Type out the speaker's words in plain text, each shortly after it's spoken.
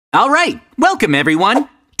All right, welcome everyone.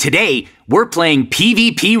 Today, we're playing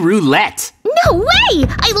PvP roulette. No way!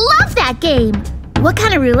 I love that game! What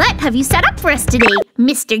kind of roulette have you set up for us today,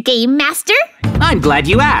 Mr. Game Master? I'm glad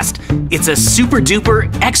you asked. It's a super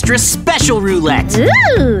duper extra special roulette.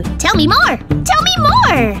 Ooh, tell me more! Tell me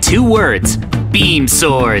more! 2 words, beam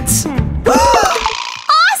swords.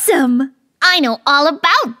 Awesome! I know all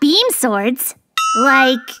about beam swords.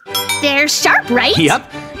 Like, they're sharp, right?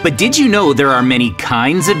 Yep, but did you know there are many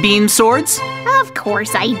kinds of beam swords? Of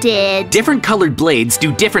course I did. Different colored blades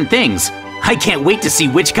do different things. I can't wait to see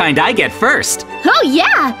which kind I get first. Oh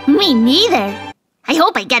yeah, me neither. I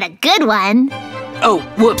hope I get a good one. Oh,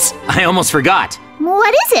 whoops, I almost forgot.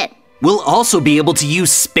 What is it? We'll also be able to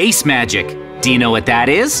use space magic. Do you know what that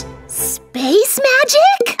is? Space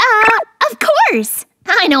magic? Of course.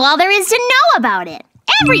 I know all there is to know about it.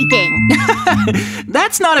 Everything!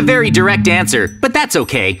 That's not a very direct answer, but that's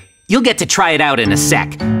okay. You'll get to try it out in a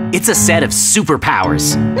sec. It's a set of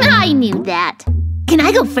superpowers. I knew that. Can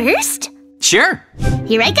I go first? Sure.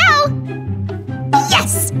 Here I go.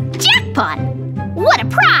 Yes! Jackpot! What a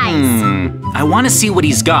prize! I want to see what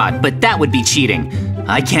he's got, but that would be cheating.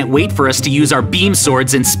 I can't wait for us to use our beam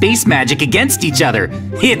swords and space magic against each other.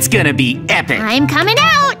 It's gonna be epic. I'm coming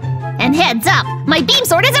out! And heads up, my beam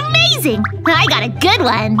sword is amazing! I got a good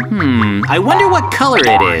one! I wonder what color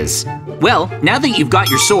it is. Well, now that you've got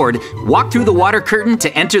your sword, walk through the water curtain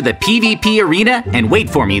to enter the PvP arena and wait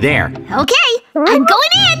for me there. Okay, I'm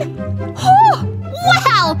going in! Oh,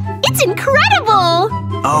 wow, it's incredible!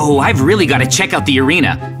 Oh, I've really got to check out the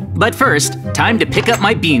arena. But first, time to pick up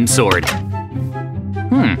my beam sword.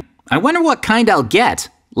 I wonder what kind I'll get.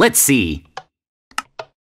 Let's see.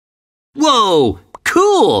 Whoa,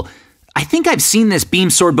 cool! I think I've seen this beam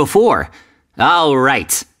sword before. All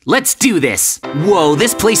right, let's do this. Whoa,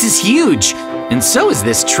 this place is huge. And so is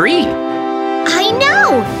this tree. I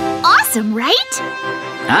know! Awesome, right?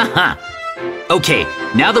 Uh-huh. Okay,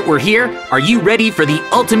 now that we're here, are you ready for the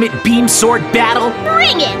ultimate beam sword battle?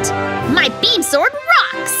 Bring it! My beam sword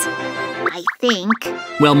rocks! I think.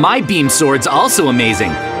 Well, my beam sword's also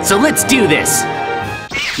amazing. So let's do this.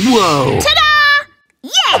 Whoa! Ta-da!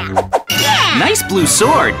 Yeah! Yeah! Nice blue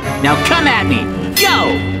sword. Now come at me.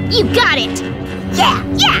 Go! You got it! Yeah!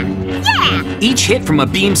 Yeah! Yeah! Each hit from a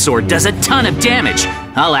beam sword does a ton of damage.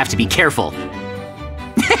 I'll have to be careful.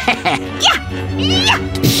 Yeah! Yeah!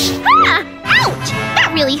 Ah! Ouch!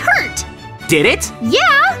 That really hurt! Did it?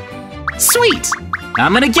 Yeah! Sweet!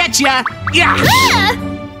 I'm gonna get ya! Yeah! Ah!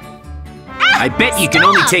 I bet you can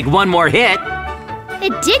only take one more hit.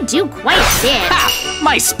 It did do quite a bit. Ha!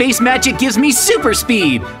 My space magic gives me super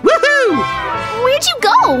speed! Woohoo! Where'd you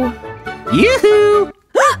go? Yoo-hoo!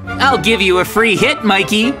 I'll give you a free hit,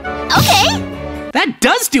 Mikey. Okay. That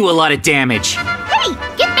does do a lot of damage. Hey,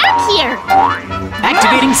 get back here.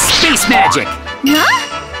 Activating space magic. Huh?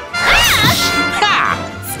 Ah!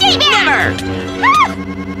 Ha! Stay back. Never! Ah!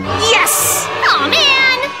 Yes! Oh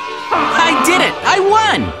man! I did it! I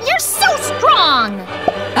won! You're so strong.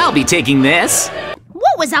 I'll be taking this.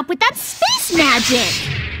 What was up with that space magic?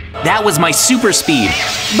 That was my super speed.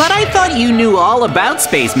 But I thought you knew all about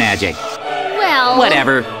space magic. Well...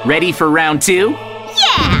 Whatever. Ready for round 2?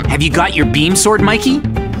 Yeah! Have you got your beam sword, Mikey?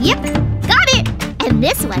 Yep, got it. And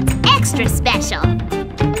this one's extra special.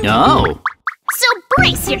 Oh. So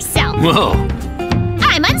brace yourself. Whoa.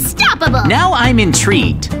 I'm unstoppable. Now I'm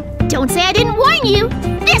intrigued. Don't say I didn't warn you.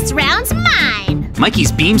 This round's mine.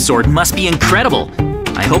 Mikey's beam sword must be incredible.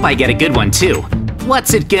 I hope I get a good one too.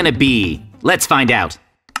 What's it gonna be? Let's find out.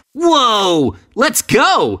 Whoa! Let's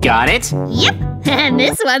go! Got it? Yep, and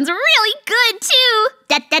this one's really good too.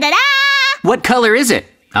 Da-da-da-da! What color is it?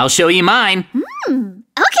 I'll show you mine.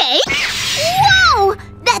 Okay. Whoa!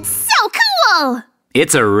 That's so cool!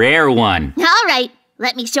 It's a rare one. All right,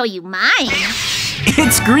 let me show you mine.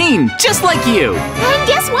 It's green, just like you. And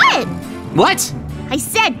guess what? What? I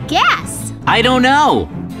said guess. I don't know.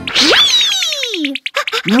 Whee!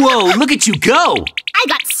 Whoa, look at you go! I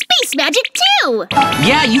got space magic too!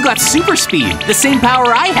 Yeah, you got super speed, the same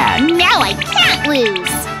power I had. Now I can't lose.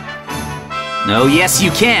 Oh, yes,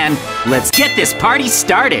 you can. Let's get this party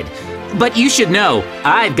started. But you should know,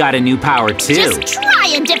 I've got a new power too. Just try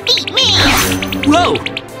and defeat me! Whoa!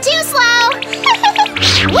 Too slow!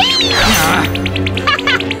 Whee!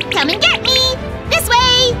 Come and get me! This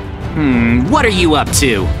way! What are you up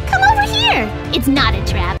to? Come over here! It's not a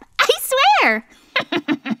trap, I swear!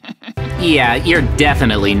 Yeah, you're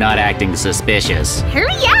definitely not acting suspicious.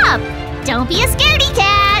 Hurry up! Don't be a scaredy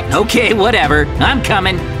cat! Okay, whatever. I'm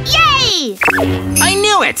coming. Yay! I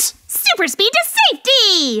knew it! Super speed to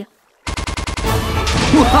safety!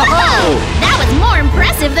 Whoa! That was more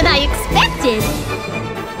impressive than I expected!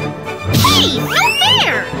 Hey, no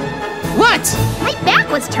fair! What? My back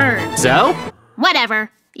was turned. So? Whatever.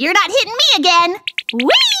 You're not hitting me again.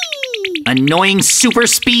 Whee! Annoying super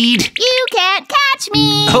speed? You can't catch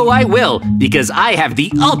me. Oh, I will, because I have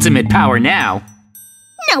the ultimate power now.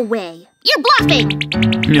 No way. You're bluffing.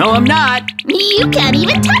 No, I'm not. You can't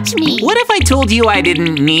even touch me. What if I told you I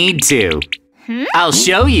didn't need to? I'll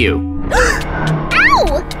show you.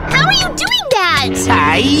 Ow! How are you doing that?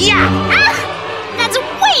 Hi-ya! Ah, that's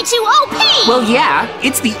way too OP! Well, yeah,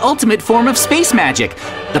 it's the ultimate form of space magic.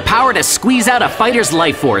 The power to squeeze out a fighter's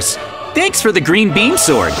life force. Thanks for the green beam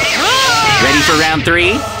sword. Ready for round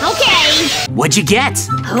 3? Okay. What'd you get?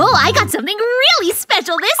 Oh, I got something really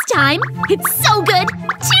special this time. It's so good.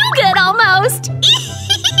 Too good, almost.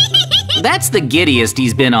 That's the giddiest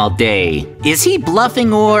he's been all day. Is he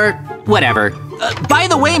bluffing or whatever? By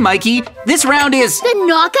the way, Mikey, this round is… The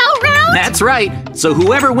knockout round? That's right. So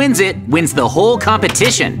whoever wins it wins the whole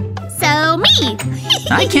competition. So me.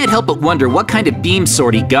 I can't help but wonder what kind of beam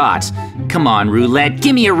sword he got. Come on, Roulette,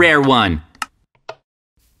 give me a rare one.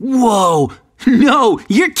 Whoa! No,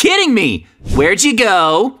 you're kidding me! Where'd you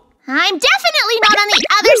go? I'm definitely not on the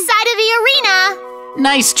other side of the arena.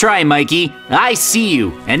 Nice try, Mikey. I see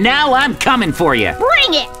you, and now I'm coming for you.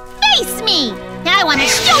 Bring it! Face me! I want to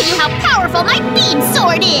show you how powerful my beam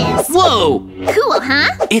sword is! Whoa! Cool,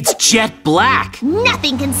 huh? It's jet black.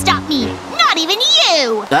 Nothing can stop me, not even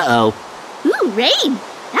you! Uh-oh. Ooh, rain!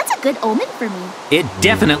 That's a good omen for me. It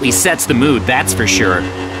definitely sets the mood, that's for sure.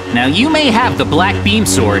 Now, you may have the black beam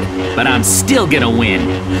sword, but I'm still gonna win.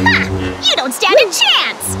 Ha! You don't stand a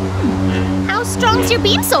chance! How strong's your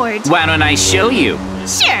beam sword? Why don't I show you?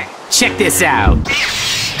 Sure. Check this out.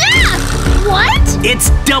 Ah! What? It's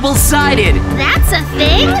double-sided. That's a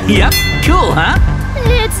thing? Yep, cool, huh?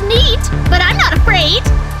 It's neat, but I'm not afraid.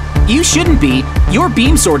 You shouldn't be. Your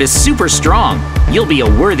beam sword is super strong. You'll be a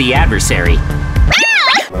worthy adversary.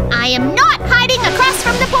 Ah! I am not hiding across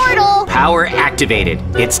from the portal. Power activated.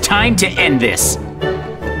 It's time to end this.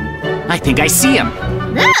 I think I see him.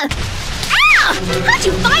 Ah! How'd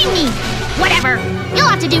you find me? Whatever. You'll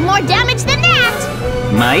have to do more damage than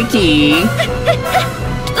that. Mikey.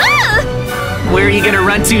 Where are you gonna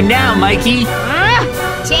run to now, Mikey?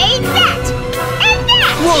 Take that! And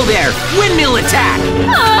that! Whoa there! Windmill attack!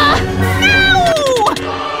 No!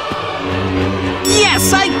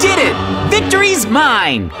 Yes, I did it! Victory's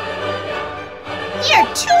mine! You're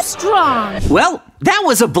too strong. Well, that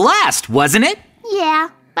was a blast, wasn't it? Yeah,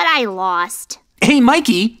 but I lost. Hey,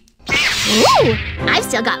 Mikey. Ooh, I've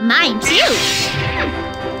still got mine too.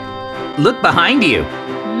 Look behind you.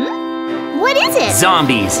 What is it?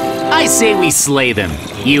 Zombies. I say we slay them.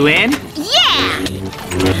 You in? Yeah!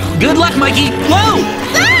 Good luck, Mikey. Whoa!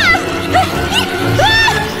 Ah!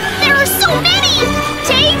 There are so many!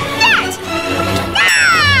 Take that!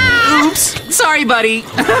 Ah! Oops. Sorry, buddy.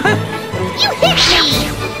 You hit me!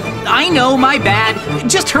 I know, my bad.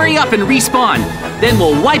 Just hurry up and respawn. Then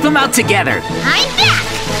we'll wipe them out together. I'm back!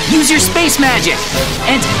 Use your space magic.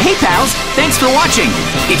 And hey, pals, thanks for watching.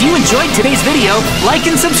 If you enjoyed today's video, like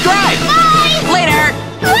and subscribe. Bye! Later!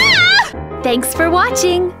 Ah! Thanks for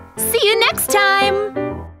watching. See you next time.